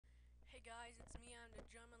guys, it's me, I'm the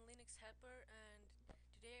German Linux helper, and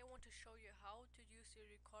today I want to show you how to use your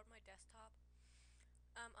Record My Desktop.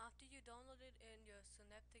 After you download it in your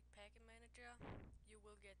Synaptic Package Manager, you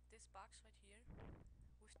will get this box right here.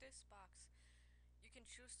 With this box, you can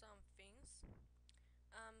choose some things.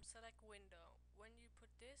 Select window. When you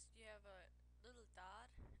put this, you have a little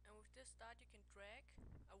dot, and with this dot you can drag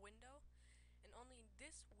a window, and only in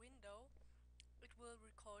this window it will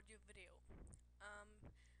record your video.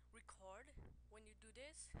 Record. When you do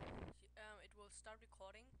this, it will start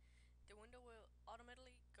recording. The window will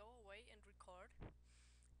automatically go away and record.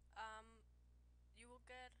 You will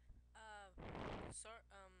get a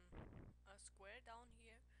square down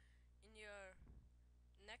here in your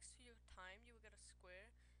next to your time. You will get a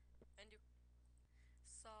square, and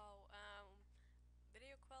so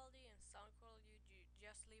video quality and sound quality, you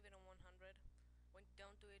just leave it on 100. When you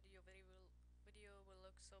don't do it, your video will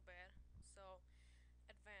look so bad. So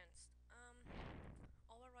advanced.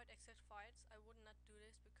 Override exit files. I would not do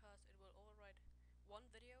this because it will override one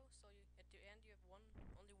video. So at the end you have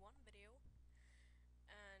only one video.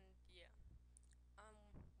 And yeah.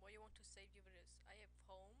 Where you want to save your videos. I have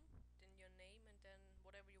home, then your name, and then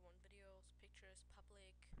whatever you want. Videos, pictures,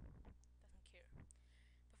 public. Doesn't care.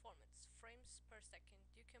 Performance. Frames per second.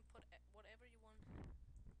 You can put whatever you want.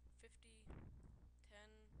 50, 10,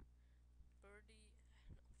 30, no,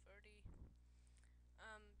 30.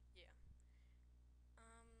 Yeah.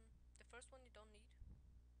 The first one you don't need.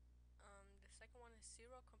 The second one is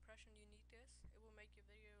zero compression. You need this. It will make your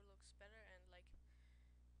video looks better and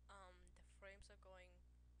the frames are going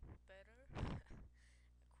better.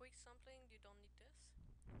 Quick sampling. You don't need this.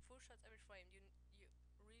 Full shots every frame. You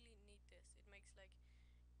really need this. It makes like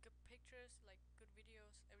good pictures, like good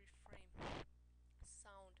videos every frame.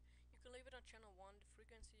 Sound. You can leave it on channel 1. The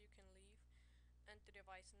frequency you can leave. And the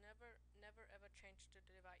device, never ever change the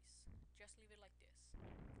device, just leave it like this.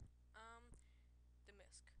 The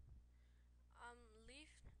MISC,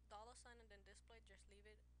 leave $sign and then display, just leave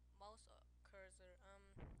it. Mouse or cursor, you can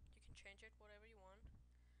change it whatever you want.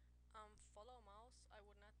 Follow mouse, I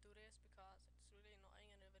would not do this because it's really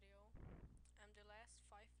annoying in the video. The last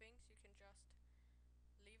 5 things you can just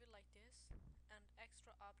leave it like this. And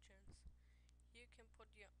extra options, you can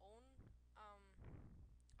put your own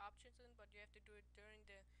options in, but you have to do it during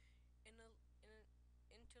the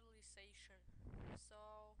initialization.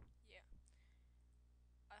 So yeah,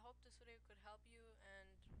 I hope this video could help you, and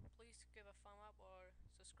please give a thumb up or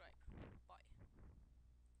subscribe.